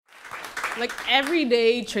Like every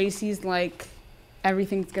day, Tracy's like,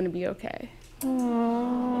 everything's gonna be okay.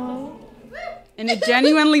 Aww. And it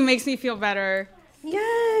genuinely makes me feel better.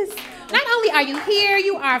 Yes. Not only are you here,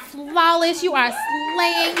 you are flawless, you are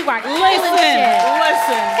slaying, you are killing shit.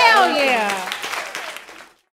 Listen. Hell yeah.